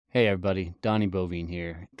Hey everybody, Donnie Bovine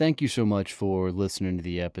here. Thank you so much for listening to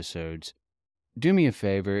the episodes. Do me a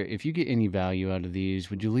favor, if you get any value out of these,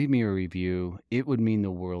 would you leave me a review? It would mean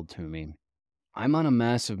the world to me. I'm on a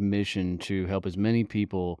massive mission to help as many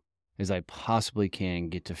people as I possibly can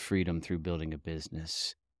get to freedom through building a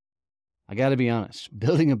business. I gotta be honest,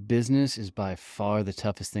 building a business is by far the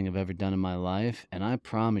toughest thing I've ever done in my life, and I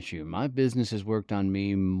promise you, my business has worked on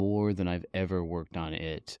me more than I've ever worked on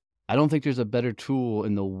it. I don't think there's a better tool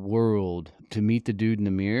in the world to meet the dude in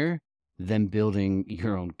the mirror than building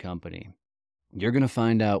your own company. You're gonna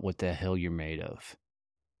find out what the hell you're made of.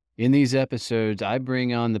 In these episodes, I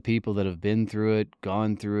bring on the people that have been through it,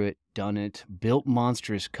 gone through it, done it, built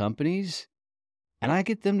monstrous companies, and I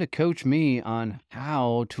get them to coach me on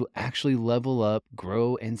how to actually level up,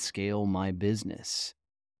 grow, and scale my business.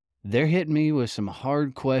 They're hitting me with some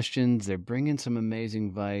hard questions. They're bringing some amazing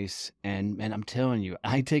advice. And I'm telling you,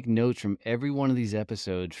 I take notes from every one of these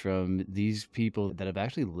episodes from these people that have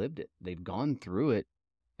actually lived it. They've gone through it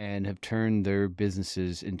and have turned their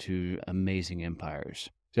businesses into amazing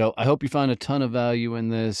empires. So I hope you find a ton of value in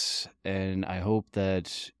this, and I hope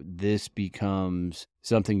that this becomes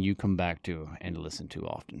something you come back to and listen to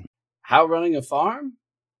often. How running a farm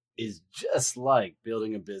is just like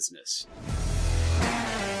building a business.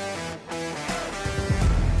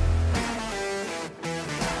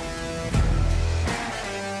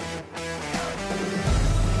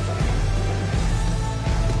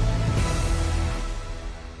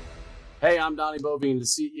 Hey, I'm Donnie Bovine, the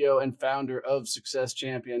CEO and founder of Success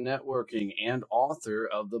Champion Networking and author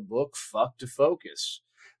of the book Fuck to Focus.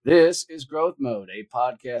 This is Growth Mode, a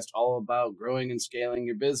podcast all about growing and scaling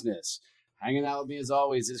your business. Hanging out with me as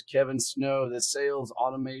always is Kevin Snow, the sales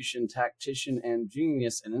automation tactician and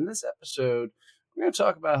genius. And in this episode, we're going to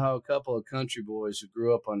talk about how a couple of country boys who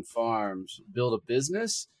grew up on farms build a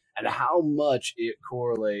business and how much it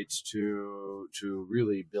correlates to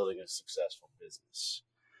really building a successful business.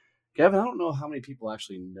 Kevin, I don't know how many people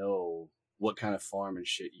actually know what kind of farm and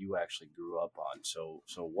shit you actually grew up on. So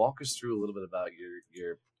walk us through a little bit about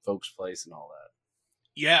your folks' place and all that.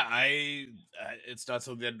 Yeah, it's not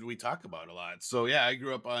something that we talk about a lot. So yeah, I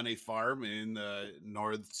grew up on a farm in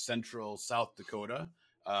north central South Dakota.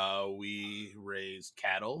 We raised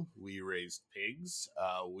cattle, we raised pigs,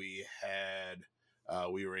 we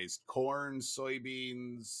raised corn,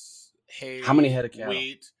 soybeans, hay. How many head of cattle?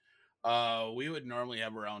 Wheat. We would normally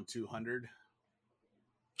have around 200.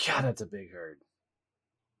 God, that's a big herd.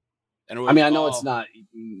 And I know it's not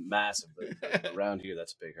massive, but around here,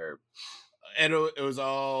 that's a big herd. And it was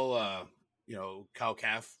all, cow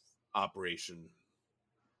calf operation.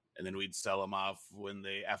 And then we'd sell them off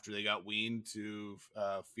after they got weaned to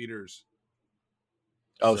feeders.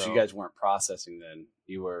 Oh, so you guys weren't processing then?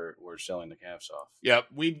 You were selling the calves off. Yep.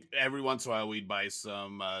 Every once in a while we'd buy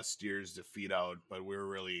some steers to feed out, but we were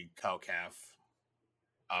really cow calf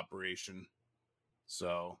operation.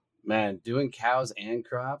 So man, doing cows and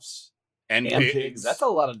crops and pigs, that's a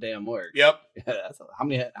lot of damn work. Yep. Yeah, how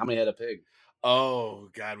many head of pig? Oh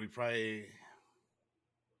God, we probably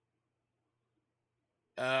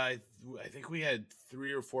I think we had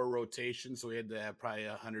 3 or 4 rotations, so we had to have probably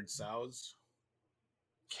 100 sows.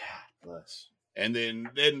 God bless. And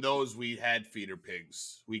then those we had feeder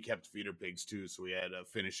pigs. We kept feeder pigs too, so we had a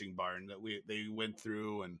finishing barn that they went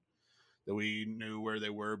through, and that we knew where they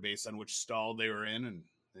were based on which stall they were in, and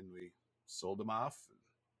then we sold them off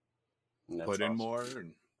and put in more.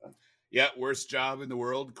 And yeah, worst job in the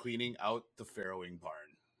world, cleaning out the farrowing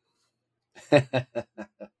barn.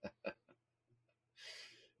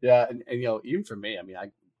 Yeah, and even for me,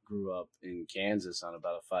 I grew up in Kansas on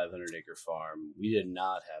about a 500-acre farm. We did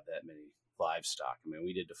not have that many livestock.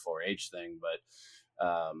 We did the 4-H thing, but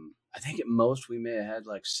I think at most we may have had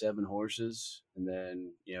like 7 horses, and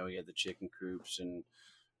then we had the chicken coops. And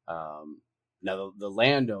now the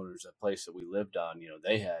landowners, the place that we lived on,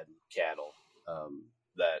 they had cattle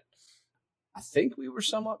that I think we were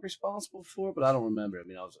somewhat responsible for, but I don't remember.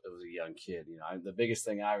 I was a young kid. The biggest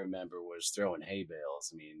thing I remember was throwing hay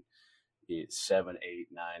bales. 7, 8,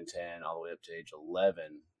 9, 10, all the way up to age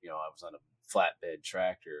 11. I was on a flatbed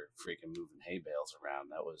tractor, freaking moving hay bales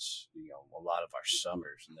around. That was a lot of our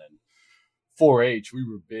summers. And then 4-H, we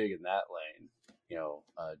were big in that lane.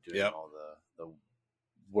 Doing all the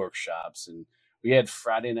workshops, and we had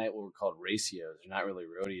Friday night what were called racios. They're not really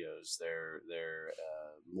rodeos. They're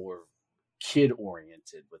more kid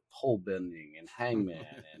oriented with pole bending and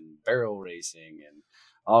hangman and barrel racing and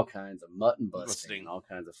all kinds of mutton busting and all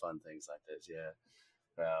kinds of fun things like this. Yeah.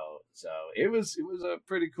 So it was a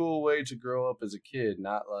pretty cool way to grow up as a kid,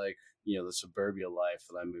 not like the suburbia life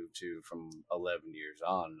that I moved to from 11 years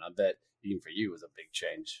on. And I bet even for you it was a big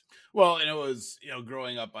change. Well, and it was,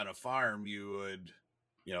 growing up on a farm, you would,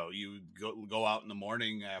 you go out in the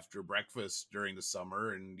morning after breakfast during the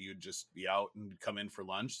summer, and you'd just be out and come in for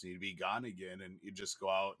lunch, and you'd be gone again, and you'd just go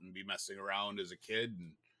out and be messing around as a kid,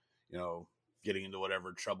 and getting into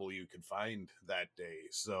whatever trouble you could find that day.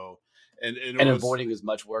 So, and it And was avoiding as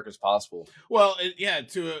much work as possible. well,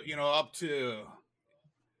 up to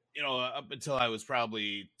up until I was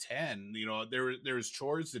probably 10, there was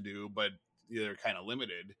chores to do, but they're kind of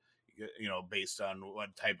limited, based on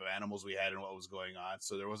what type of animals we had and what was going on.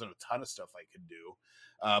 So there wasn't a ton of stuff I could do.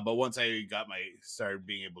 But once I started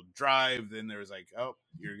being able to drive, then there was like, oh,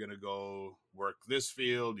 you're going to go work this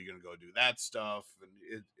field. You're going to go do that stuff.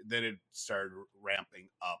 And then it started ramping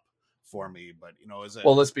up for me. But,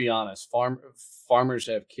 well, let's be honest. Farmers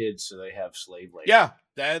have kids, so they have slave labor. Yeah,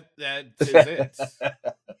 that is it.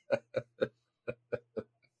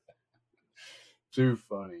 Too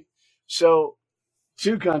funny. So,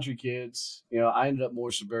 two country kids. I ended up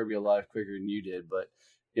more suburbia life quicker than you did. But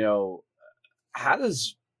how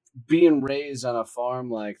does being raised on a farm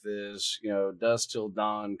like this, dusk till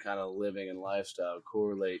dawn kind of living and lifestyle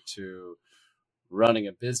correlate to running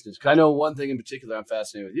a business? 'Cause I know one thing in particular I'm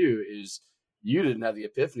fascinated with you is you didn't have the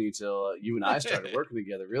epiphany until you and I started working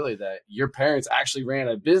together, really, that your parents actually ran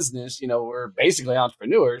a business, were basically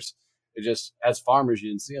entrepreneurs. It just, as farmers, you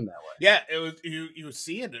didn't see them that way. Yeah, it was you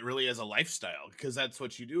see it really as a lifestyle, because that's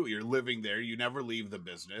what you do. You're living there. You never leave the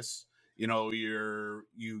business.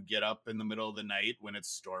 You get up in the middle of the night when it's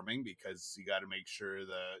storming, because you got to make sure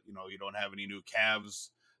that you don't have any new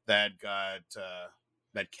calves that got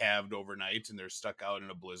that calved overnight and they're stuck out in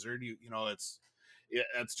a blizzard.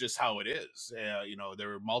 That's just how it is. There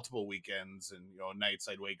were multiple weekends and nights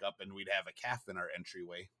I'd wake up and we'd have a calf in our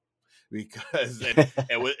entryway, because it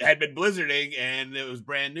had been blizzarding and it was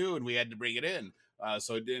brand new and we had to bring it in,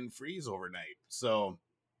 so it didn't freeze overnight. So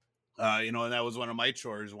and that was one of my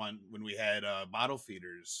chores when we had bottle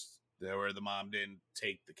feeders there, where the mom didn't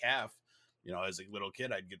take the calf. As a little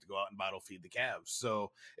kid, I'd get to go out and bottle feed the calves.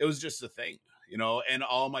 So it was just a thing, and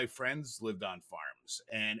all my friends lived on farms,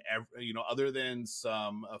 and other than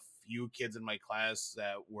a few kids in my class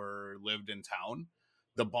that lived in town,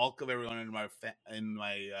 the bulk of everyone in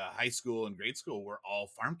my high school and grade school were all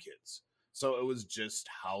farm kids. So it was just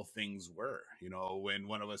how things were. When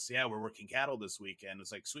one of us, we're working cattle this weekend,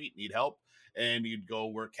 it's like, sweet, need help, and you'd go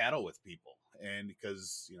work cattle with people, and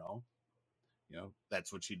because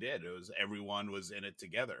that's what you did. It was, everyone was in it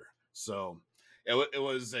together. So it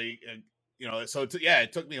was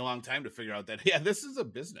it took me a long time to figure out that, this is a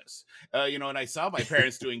business, and I saw my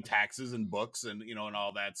parents doing taxes and books and and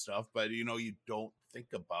all that stuff, but you don't think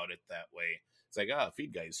about it that way. It's like,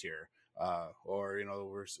 feed guys here, or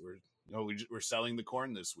we're selling the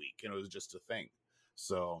corn this week, and it was just a thing.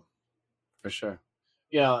 So for sure,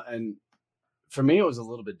 and for me, it was a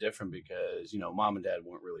little bit different because, mom and dad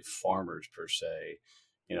weren't really farmers per se,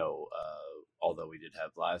 although we did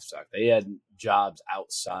have livestock. They had jobs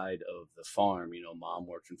outside of the farm. Mom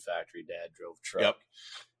worked in factory, dad drove truck,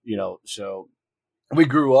 so we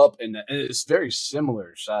grew up in it's very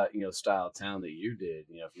similar, style town that you did.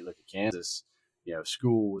 If you look at Kansas,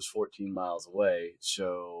 school was 14 miles away.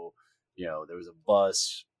 So, there was a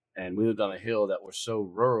bus, and we lived on a hill that was so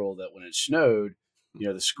rural that when it snowed,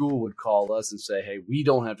 the school would call us and say, hey, we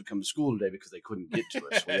don't have to come to school today, because they couldn't get to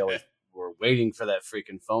us. We always were waiting for that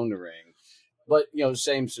freaking phone to ring. But,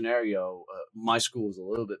 same scenario. My school was a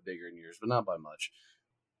little bit bigger than yours, but not by much.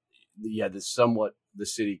 You had the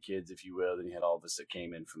city kids, if you will. Then you had all of us that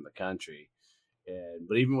came in from the country.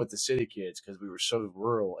 But even with the city kids, because we were so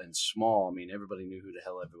rural and small, I mean, everybody knew who the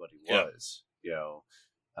hell everybody was.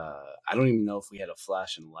 I don't even know if we had a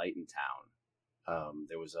flashing light in town.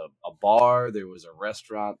 There was a bar, there was a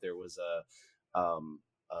restaurant, there was a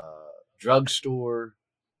drugstore.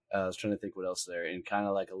 I was trying to think what else there, and kind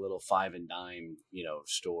of like a little 5 and dime,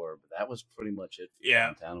 store. But that was pretty much it for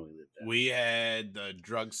the town we lived in. We had the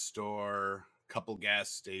drugstore, couple gas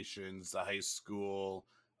stations, the high school,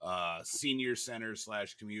 senior center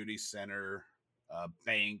 / community center,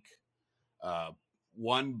 bank,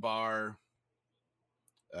 one bar,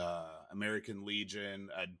 American Legion,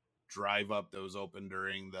 a drive up that was open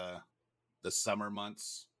during the summer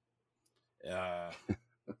months.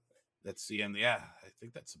 That's the end. Yeah, I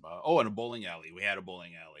think that's about. Oh, and a bowling alley. We had a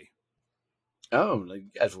bowling alley. Oh, like, you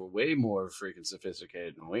guys were way more freaking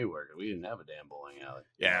sophisticated than we were. We didn't have a damn bowling alley.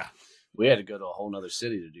 Yeah, we had to go to a whole nother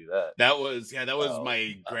city to do that. That was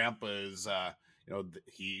my grandpa's.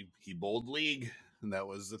 He bowled league. and that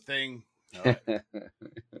was the thing. All right.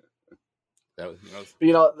 That was,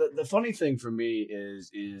 the funny thing for me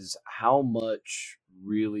is how much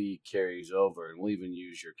really carries over, and we'll even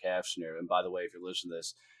use your calf scenario. And by the way, if you're listening to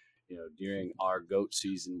this, during our goat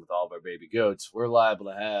season with all of our baby goats, we're liable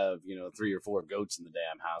to have 3 or 4 goats in the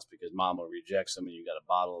damn house because mama rejects them, and you got a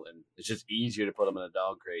bottle, and it's just easier to put them in a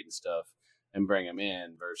dog crate and stuff and bring them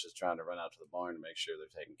in versus trying to run out to the barn to make sure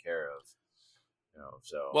they're taken care of.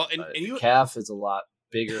 So well, and the calf is a lot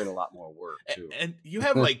bigger and a lot more work too. And you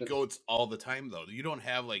have like goats all the time though. You don't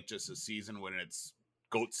have like just a season when it's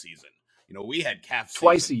goat season. We had calf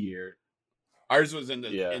twice season. a year. Ours was in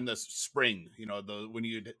the spring. When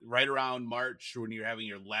you right around March, when you're having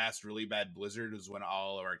your last really bad blizzard, is when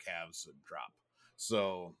all of our calves would drop.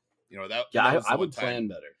 So I would plan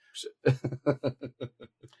better. So,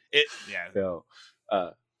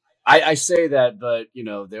 I say that, but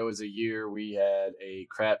there was a year we had a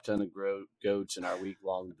crap ton of goats in our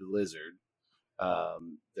week-long blizzard.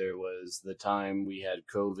 There was the time we had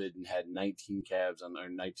COVID and had 19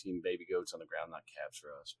 baby goats on the ground, not calves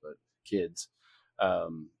for us, but kids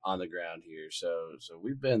on the ground here. So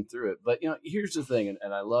we've been through it. But here's the thing,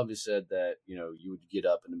 and I love you said that you would get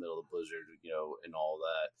up in the middle of the blizzard, and all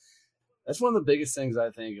that. That's one of the biggest things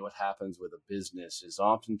I think what happens with a business is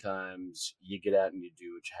oftentimes you get out and you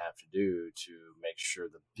do what you have to do to make sure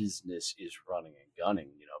the business is running and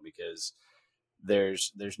gunning, because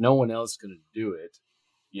there's no one else going to do it,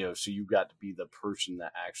 so you've got to be the person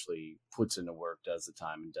that actually puts in the work, does the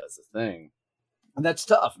time, and does the thing. And that's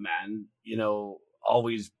tough, man,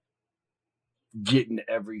 always getting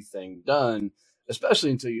everything done,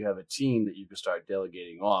 especially until you have a team that you can start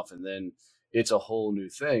delegating off, and then it's a whole new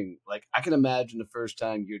thing. Like I can imagine the first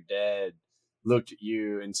time your dad looked at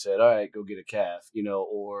you and said, all right, go get a calf,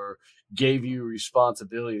 or gave you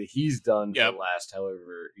responsibility that he's done for the last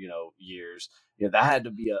however, years. That had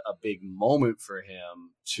to be a big moment for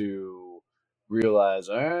him to realize,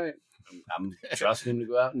 all right, I'm trusting him to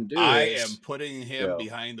go out and do this. I am putting him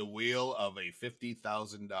behind the wheel of a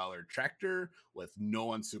 $50,000 tractor with no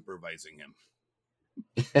one supervising him.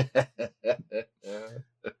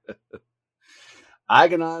 I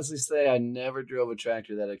can honestly say I never drove a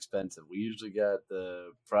tractor that expensive. We usually got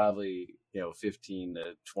the probably 15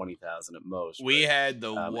 to 20,000 at most. We had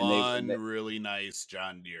the one really nice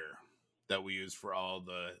John Deere that we used for all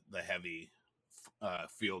the heavy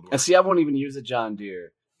field work. And see, I won't even use a John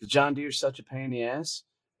Deere. The John Deere is such a pain in the ass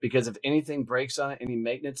because if anything breaks on it, any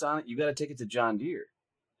maintenance on it, you got to take it to John Deere,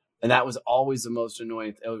 and that was always the most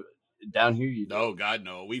annoying. Down here, you no, God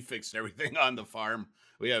no, we fixed everything on the farm.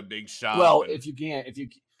 We have a big shop. Well, if you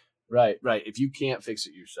can't fix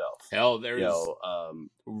it yourself. Hell,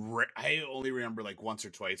 I only remember like once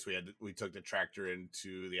or twice we took the tractor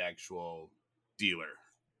into the actual dealer.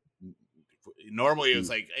 Normally it's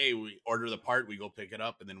like, hey, we order the part, we go pick it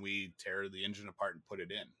up, and then we tear the engine apart and put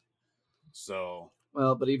it in. So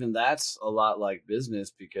well, but even that's a lot like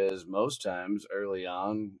business because most times early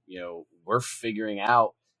on, we're figuring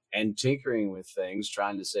out and tinkering with things,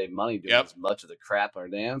 trying to save money, doing as much of the crap our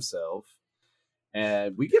damn self.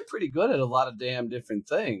 And we get pretty good at a lot of damn different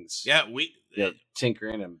things. Yeah,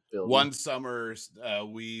 tinkering and building. One summer,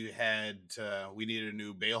 we needed a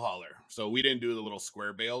new bale hauler. So we didn't do the little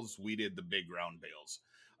square bales. We did the big round bales.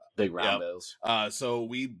 Big round bales. So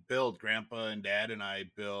we built, Grandpa and Dad and I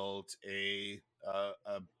built a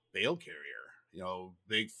bale carrier,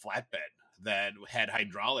 big flatbed that had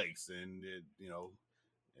hydraulics and,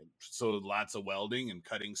 so lots of welding and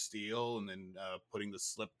cutting steel and then putting the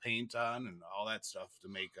slip paint on and all that stuff to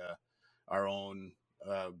make our own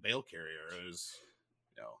bale carrier. It was,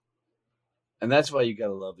 And that's why you got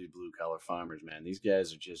to love these blue collar farmers, man. These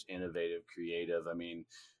guys are just innovative, creative. I mean,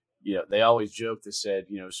 they always joke that said,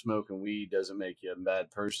 smoking weed doesn't make you a bad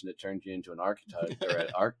person. It turns you into an architect or an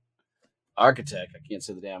architect. I can't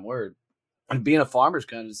say the damn word. And being a farmer is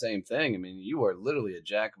kind of the same thing. I mean, you are literally a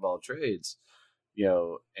jack of all trades.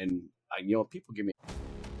 And people give me.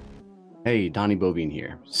 Hey, Donnie Bovine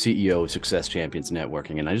here, CEO of Success Champions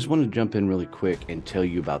Networking, and I just wanted to jump in really quick and tell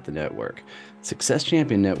you about the network. Success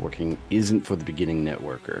Champion Networking isn't for the beginning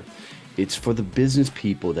networker. It's for the business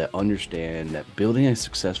people that understand that building a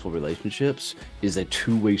successful relationships is a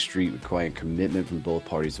two-way street requiring commitment from both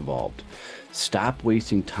parties involved. Stop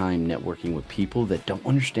wasting time networking with people that don't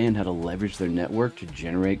understand how to leverage their network to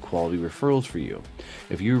generate quality referrals for you.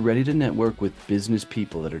 If you're ready to network with business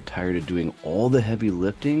people that are tired of doing all the heavy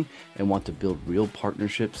lifting and want to build real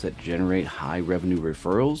partnerships that generate high revenue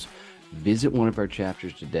referrals, visit one of our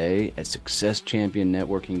chapters today at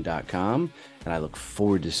successchampionnetworking.com, and I look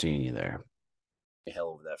forward to seeing you there.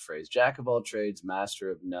 hell of that phrase. Jack of all trades,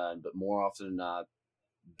 master of none, but more often than not,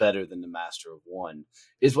 better than the master of one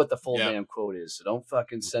is what the full damn quote is. So don't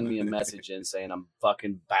fucking send me a message in saying I'm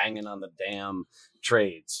fucking banging on the damn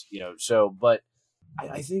trades, So, but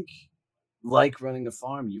I think like running a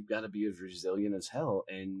farm, you've got to be as resilient as hell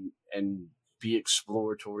and be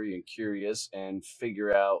exploratory and curious and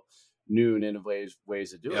figure out new and innovative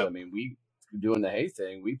ways to do it. I mean, we doing the hay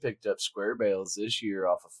thing, we picked up square bales this year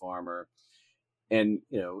off a farmer, and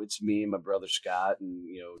it's me and my brother Scott and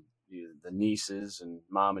the nieces and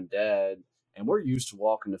mom and dad, and we're used to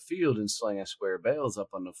walking the field and slinging square bales up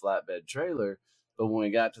on the flatbed trailer. But when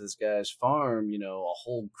we got to this guy's farm, a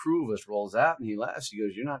whole crew of us rolls out, and he laughs. He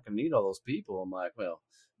goes, "You're not going to need all those people." I'm like, "Well,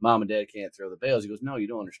 mom and dad can't throw the bales." He goes, "No, you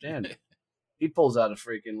don't understand." He pulls out a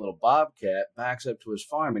freaking little bobcat, backs up to his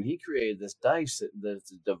farm, and he created this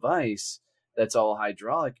device that's all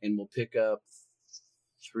hydraulic and will pick up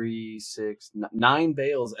 3, 6, 9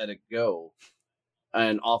 bales at a go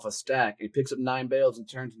and off a stack. He picks up 9 bales and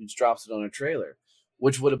turns and just drops it on a trailer,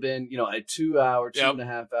 which would have been, a 2-hour,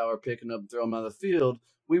 2.5 hour picking up and throwing them out of the field.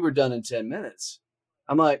 We were done in 10 minutes.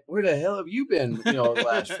 I'm like, where the hell have you been, the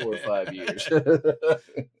last 4 or 5 years?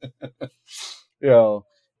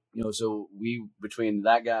 So we, between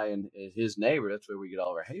that guy and his neighbor, that's where we get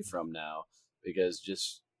all our hay from now, because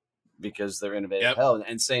they're innovative hell.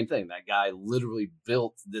 And same thing, that guy literally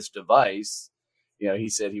built this device. He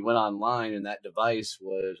said he went online and that device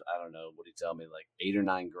was, I don't know, what did he tell me, like $8 or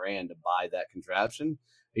 $9 to buy that contraption.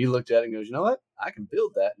 He looked at it and goes, "You know what? I can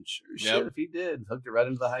build that." And sure shit, if he did, hooked it right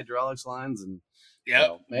into the hydraulics lines and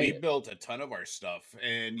we built a ton of our stuff,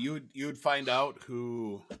 and you would find out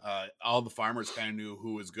who all the farmers kind of knew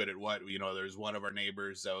who was good at what. There's one of our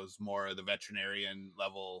neighbors that was more of the veterinarian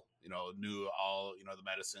level, knew all the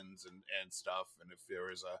medicines and stuff. And if there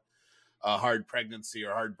was a hard pregnancy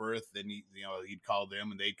or hard birth, then he'd call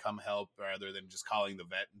them and they'd come help rather than just calling the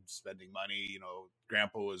vet and spending money.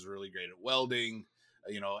 Grandpa was really great at welding.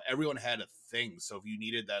 Everyone had a thing. So if you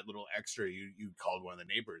needed that little extra, you called one of the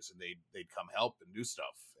neighbors and they'd come help and do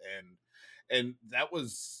stuff. And that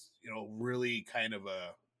was, really kind of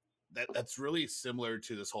that's really similar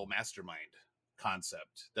to this whole mastermind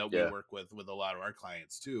concept that we work with a lot of our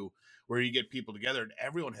clients too, where you get people together and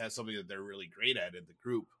everyone has something that they're really great at in the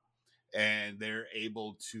group. And they're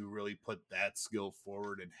able to really put that skill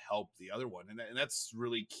forward and help the other one. And that's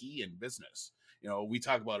really key in business. We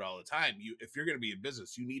talk about it all the time. If you're going to be in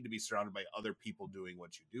business, you need to be surrounded by other people doing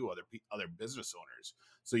what you do, other business owners,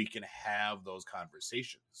 so you can have those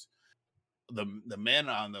conversations. The men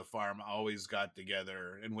on the farm always got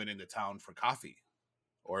together and went into town for coffee,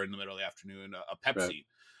 or in the middle of the afternoon, a Pepsi.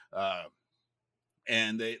 Right.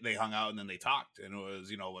 And they hung out and then they talked, and it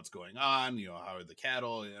was, what's going on, how are the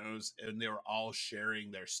cattle, and they were all sharing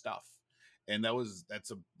their stuff. And that was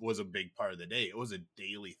a big part of the day. It was a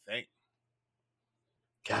daily thing.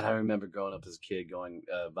 God, I remember growing up as a kid going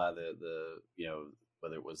by the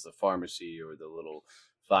whether it was the pharmacy or the little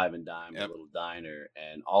 5 and dime, the little diner,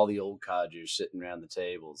 and all the old codgers sitting around the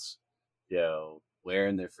tables,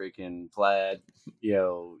 wearing their freaking plaid,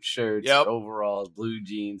 shirts, overalls, blue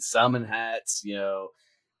jeans, some in hats,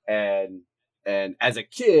 and as a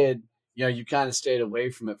kid, you kind of stayed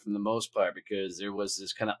away from it from the most part because there was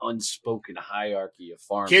this kind of unspoken hierarchy of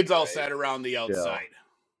farming. Kids all sat around the outside.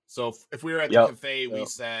 So if we were at the cafe, we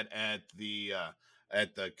sat at the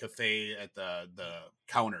cafe at the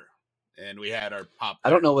counter, and we had our popcorn. I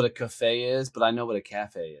don't know what a cafe is, but I know what a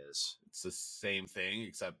cafe is. It's the same thing,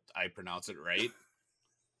 except I pronounce it right.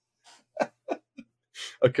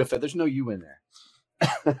 A cafe. There's no U in there.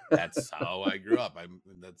 That's how I grew up.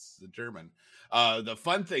 That's the German. The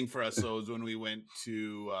fun thing for us though is when we went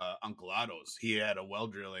to Uncle Otto's. He had a well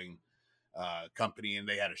drilling company, and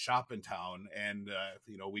they had a shop in town, and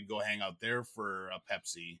we'd go hang out there for a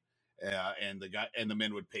Pepsi, and the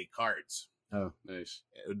men would pay cards. Oh, nice.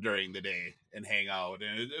 During the day and hang out,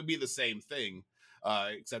 and it'd be the same thing,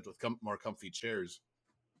 except with more comfy chairs.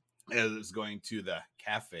 As going to the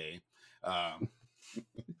cafe.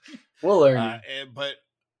 We'll learn. But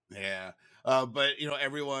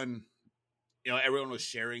everyone was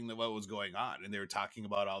sharing what was going on, and they were talking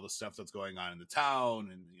about all the stuff that's going on in the town,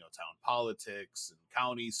 and town politics and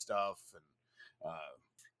county stuff, and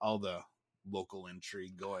all the local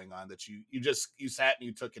intrigue going on that you sat and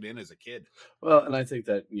you took it in as a kid. Well, and I think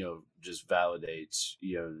that just validates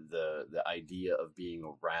the idea of being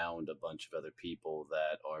around a bunch of other people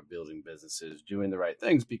that are building businesses, doing the right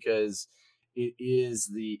things, because it is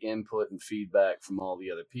the input and feedback from all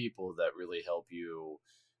the other people that really help you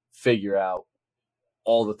figure out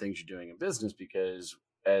all the things you're doing in business. Because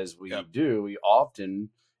as we do, we often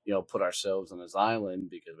put ourselves on this island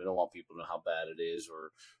because we don't want people to know how bad it is,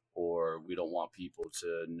 or we don't want people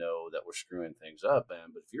to know that we're screwing things up.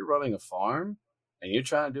 And but if you're running a farm and you're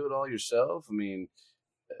trying to do it all yourself, I mean,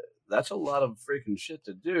 that's a lot of freaking shit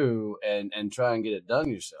to do, and try and get it done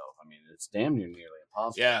yourself. I mean, it's damn near nearly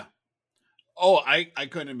impossible. Yeah. Oh, I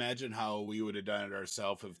couldn't imagine how we would have done it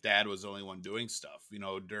ourselves if Dad was the only one doing stuff.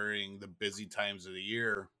 During the busy times of the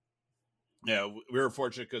year. Yeah, we were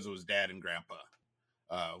fortunate because it was Dad and Grandpa.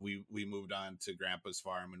 We moved on to Grandpa's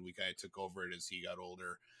farm, and we kind of took over it as he got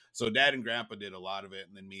older. So Dad and Grandpa did a lot of it,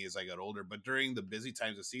 and then me as I got older. But during the busy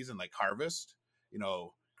times of season, like harvest,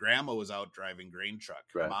 Grandma was out driving grain truck.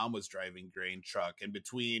 Right. Mom was driving grain truck, and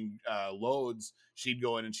between loads, she'd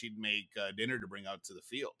go in and she'd make dinner to bring out to the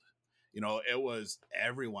field. It was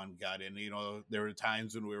everyone got in. There were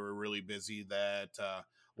times when we were really busy that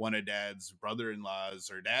one of Dad's brother-in-laws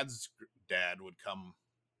or Dad's dad would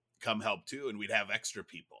come help too, and we'd have extra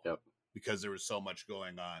people. Yep. Because there was so much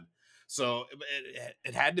going on. So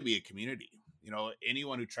it had to be a community.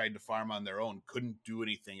 Anyone who tried to farm on their own couldn't do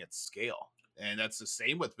anything at scale, and that's the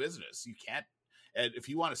same with business. You can't. And if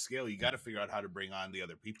you want to scale, you got to figure out how to bring on the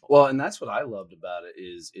other people. Well, and that's what I loved about it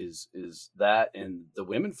is that, and the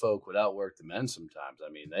women folk would outwork the men sometimes.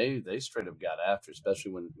 I mean, they straight up got after,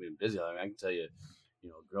 especially when we were busy. I mean, I can tell you,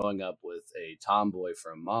 growing up with a tomboy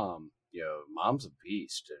from mom, mom's a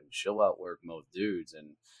beast, and she'll outwork most dudes, and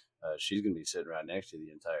she's gonna be sitting right next to you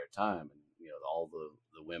the entire time. And all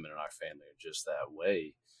the women in our family are just that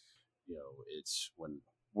way. It's when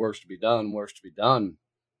work's to be done,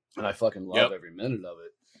 and I fucking love every minute of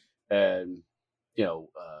it. And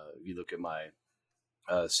you look at my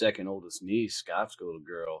second oldest niece, Scott's little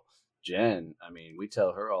girl, Jen. I mean, we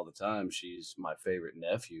tell her all the time she's my favorite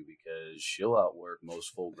nephew because she'll outwork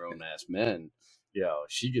most full grown ass men.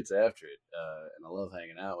 She gets after it, and I love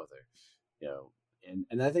hanging out with her.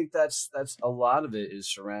 And I think that's a lot of it is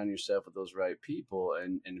surround yourself with those right people.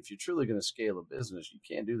 And if you're truly going to scale a business, you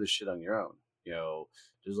can't do this shit on your own.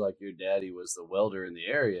 Just like your daddy was the welder in the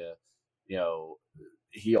area,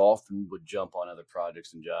 he often would jump on other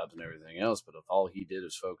projects and jobs and everything else. But if all he did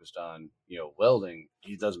is focused on, welding,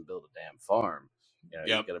 he doesn't build a damn farm. You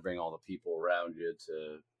got to bring all the people around you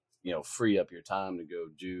to, free up your time to go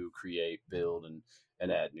do, create, build,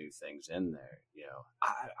 and add new things in there.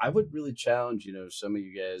 I would really challenge, some of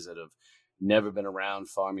you guys that have never been around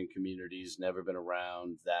farming communities, never been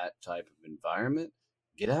around that type of environment,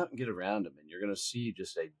 get out and get around them. And you're going to see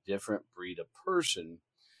just a different breed of person,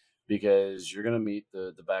 because you're going to meet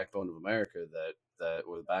the backbone of America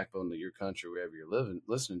or the backbone of your country, wherever you're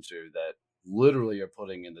listening to, that literally are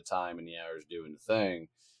putting in the time and the hours doing the thing,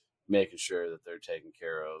 making sure that they're taken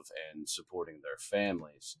care of and supporting their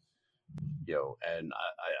families. And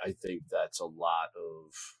I think that's a lot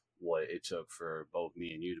of what it took for both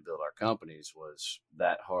me and you to build our companies, was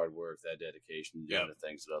that hard work, that dedication, doing the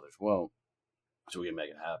things that others won't, so we can make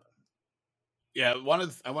it happen. Yeah,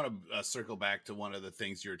 I want to circle back to one of the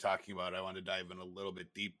things you were talking about. I want to dive in a little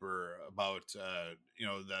bit deeper about the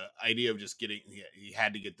idea of just getting. You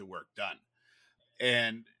had to get the work done,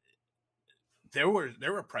 and there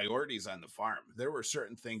were priorities on the farm. There were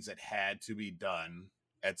certain things that had to be done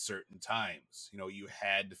at certain times. You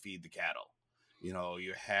had to feed the cattle.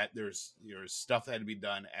 There's stuff that had to be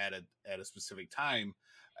done at a specific time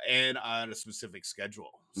and on a specific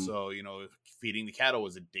schedule. So, feeding the cattle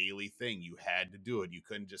was a daily thing. You had to do it. You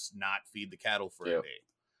couldn't just not feed the cattle for a day.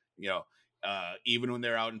 Even when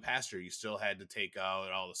they're out in pasture, you still had to take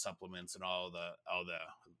out all the supplements and all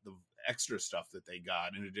the extra stuff that they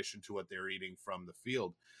got in addition to what they're eating from the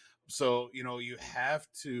field. So, you have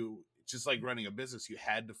to, just like running a business, you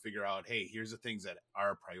had to figure out, hey, here's the things that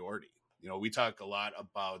are a priority. We talk a lot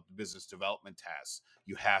about business development tasks.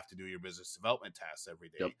 You have to do your business development tasks every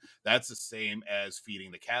day. Yep. That's the same as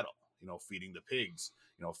feeding the cattle, feeding the pigs,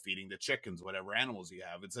 feeding the chickens, whatever animals you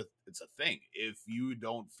have. It's a thing. If you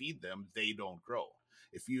don't feed them, they don't grow.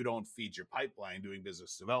 If you don't feed your pipeline doing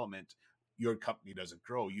business development, your company doesn't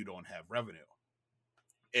grow. You don't have revenue.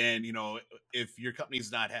 And, if your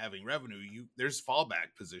company's not having revenue, there's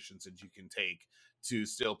fallback positions that you can take to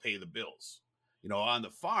still pay the bills. On the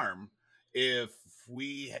farm, if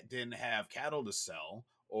we didn't have cattle to sell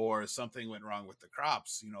or something went wrong with the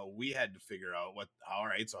crops, we had to figure out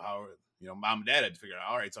mom and dad had to figure out,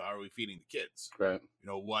 all right, so how are we feeding the kids? Right.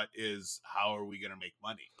 How are we going to make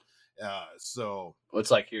money? So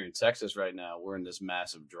it's like here in Texas right now, we're in this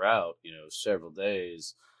massive drought, several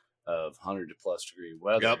days of 100+ degree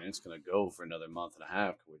weather. Yep. And it's going to go for another month and a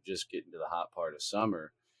half. We're just getting to the hot part of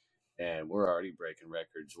summer, and we're already breaking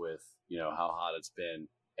records with, how hot it's been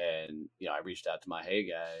And, I reached out to my hay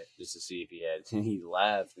guy just to see if he had, he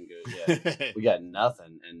laughed and goes, yeah, we got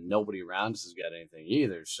nothing. And nobody around us has got anything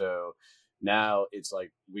either. So now it's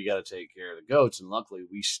like, we got to take care of the goats. And luckily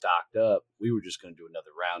we stocked up. We were just going to do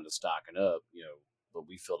another round of stocking up, but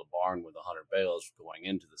we filled a barn with 100 bales going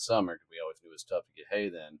into the summer because we always knew it was tough to get hay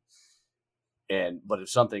then. But if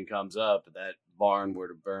something comes up, that barn were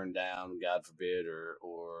to burn down, God forbid,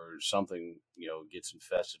 or something, gets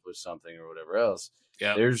infested with something or whatever else,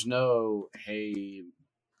 there's no, hey,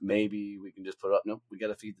 maybe we can just put up. Nope, we got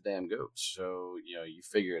to feed the damn goats. So, you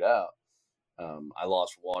figure it out. I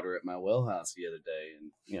lost water at my well house the other day,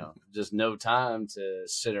 and just no time to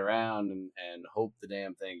sit around and hope the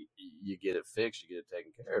damn thing, you get it fixed, you get it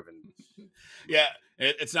taken care of. And yeah,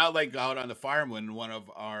 it's not like out on the farm when one of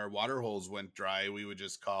our water holes went dry, we would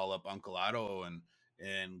just call up Uncle Otto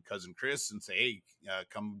and cousin Chris and say, hey,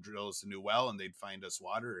 come drill us a new well, and they'd find us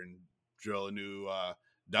water and drill a new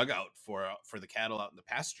dugout for the cattle out in the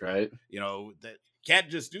pasture. Right. That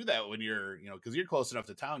can't just do that when you're, because you're close enough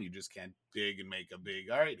to town. You just can't dig and make a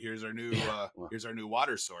big, all right, here's our new here's our new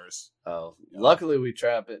water source. Oh, luckily we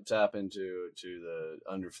tap into the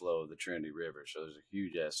underflow of the Trinity River, so there's a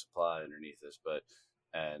huge ass supply underneath us. But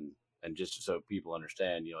and just so people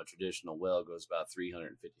understand, a traditional well goes about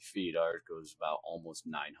 350 feet. Ours goes about almost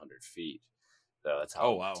 900 feet. So that's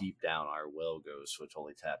how deep down our well goes. So it's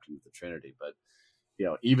only tapped into the Trinity, but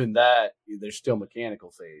even that, there's still mechanical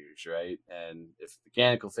failures, right? And if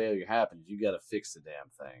mechanical failure happens, you got to fix the damn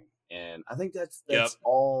thing. And I think that's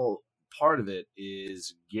all part of it,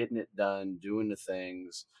 is getting it done, doing the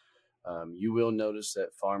things. You will notice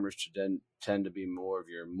that farmers tend to be more of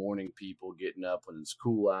your morning people, getting up when it's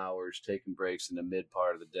cool hours, taking breaks in the mid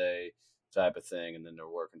part of the day type of thing. And then they're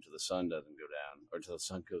working till the sun doesn't go down or till the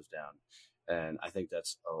sun goes down. And I think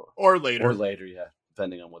that's, or later, yeah,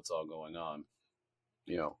 depending on what's all going on.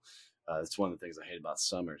 It's one of the things I hate about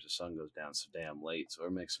summer is the sun goes down so damn late, so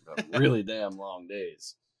it makes it really damn long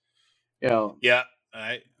days. Yeah,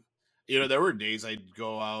 there were days I'd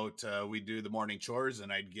go out, we'd do the morning chores,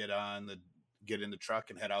 and I'd get in the truck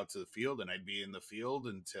and head out to the field, and I'd be in the field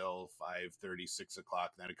until 5:30, 6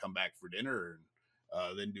 o'clock. Then I'd come back for dinner,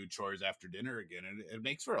 and then do chores after dinner again, and it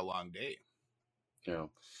makes for a long day.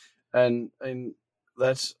 And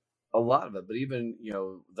that's a lot of it. But even,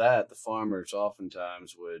 that the farmers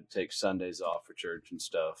oftentimes would take Sundays off for church and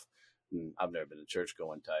stuff. And I've never been a church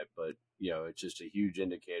going type, but, it's just a huge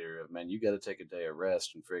indicator of, man, you got to take a day of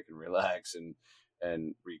rest and freaking relax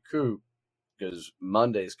and recoup, because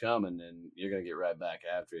Monday's coming and you're going to get right back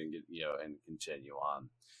after it and get, and continue on.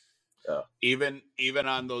 Even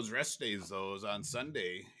on those rest days, those on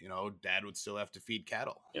Sunday, Dad would still have to feed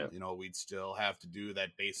cattle. Yeah. We'd still have to do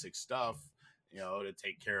that basic stuff, to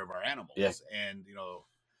take care of our animals. Yeah. And,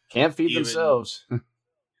 can't feed themselves.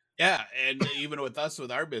 Yeah. And even with us,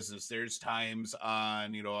 with our business, there's times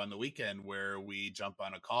on the weekend where we jump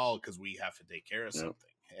on a call because we have to take care of something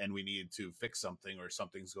and we need to fix something, or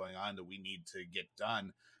something's going on that we need to get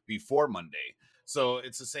done before Monday. So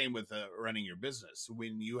it's the same with running your business.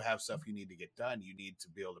 When you have stuff you need to get done, you need to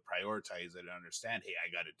be able to prioritize it and understand, hey,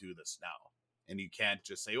 I got to do this now. And you can't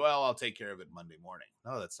just say, well, I'll take care of it Monday morning.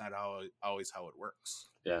 No, that's not always how it works.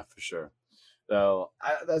 Yeah, for sure. So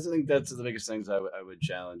I think that's the biggest things I would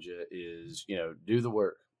challenge you is, do the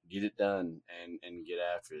work, get it done, and get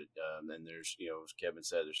after it. And there's, as Kevin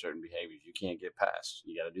said, there's certain behaviors you can't get past.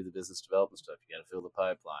 You got to do the business development stuff. You got to fill the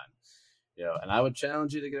pipeline. And I would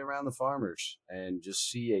challenge you to get around the farmers and just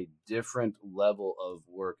see a different level of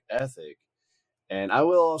work ethic. And I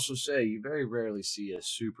will also say, you very rarely see a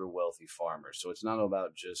super wealthy farmer. So it's not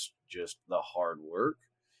about just the hard work.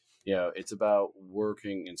 It's about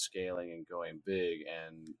working and scaling and going big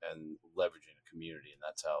and leveraging a community. And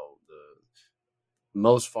that's how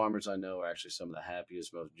most farmers I know are actually some of the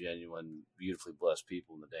happiest, most genuine, beautifully blessed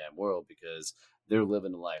people in the damn world, because they're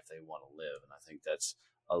living the life they want to live. And I think that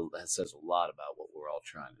says a lot about what we're all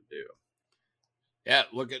trying to do. Yeah,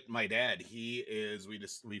 look at my dad. We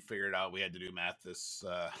figured out, we had to do math this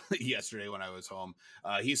yesterday when I was home.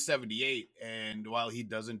 He's 78, and while he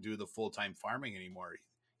doesn't do the full-time farming anymore,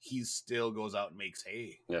 he still goes out and makes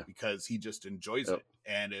hay because he just enjoys it,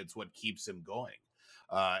 and it's what keeps him going.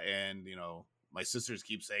 And my sisters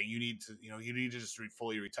keep saying, you need to just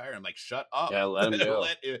fully retire. I'm like, shut up. Yeah, let him go.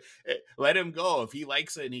 let him go. If he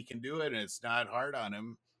likes it and he can do it and it's not hard on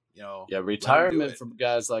him, Yeah, retirement from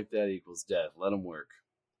guys like that equals death. Let them work.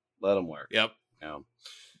 Let them work. Yep.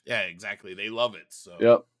 Yeah, exactly. They love it. So.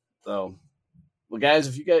 Yep. So Well, guys,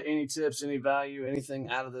 if you got any tips, any value, anything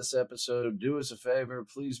out of this episode, do us a favor.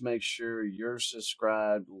 Please make sure you're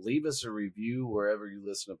subscribed. Leave us a review wherever you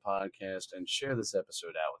listen to podcasts, and share this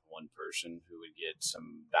episode out with one person who would get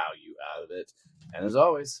some value out of it. And as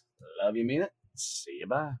always, love you, mean it. See you,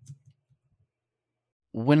 bye.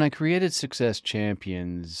 When I created Success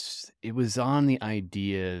Champions, it was on the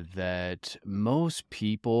idea that most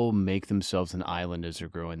people make themselves an island as they're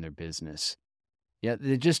growing their business. Yeah,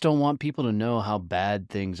 they just don't want people to know how bad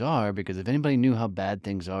things are, because if anybody knew how bad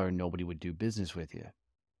things are, nobody would do business with you.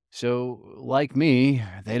 So, like me,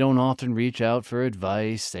 they don't often reach out for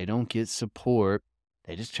advice, they don't get support,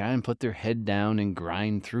 they just try and put their head down and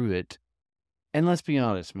grind through it. And let's be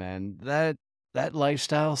honest, man, that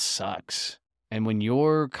lifestyle sucks. And when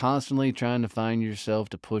you're constantly trying to find yourself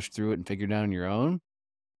to push through it and figure it out on your own,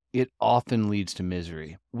 it often leads to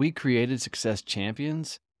misery. We created Success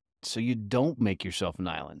Champions so you don't make yourself an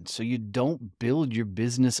island, so you don't build your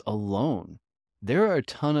business alone. There are a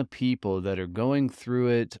ton of people that are going through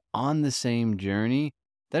it on the same journey,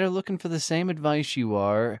 that are looking for the same advice you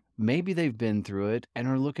are. Maybe they've been through it and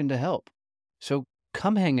are looking to help. So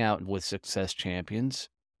come hang out with Success Champions.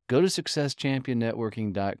 Go to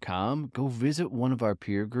successchampionnetworking.com, go visit one of our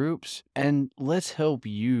peer groups, and let's help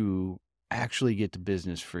you actually get to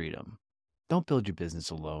business freedom. Don't build your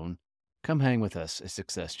business alone. Come hang with us as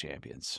Success Champions.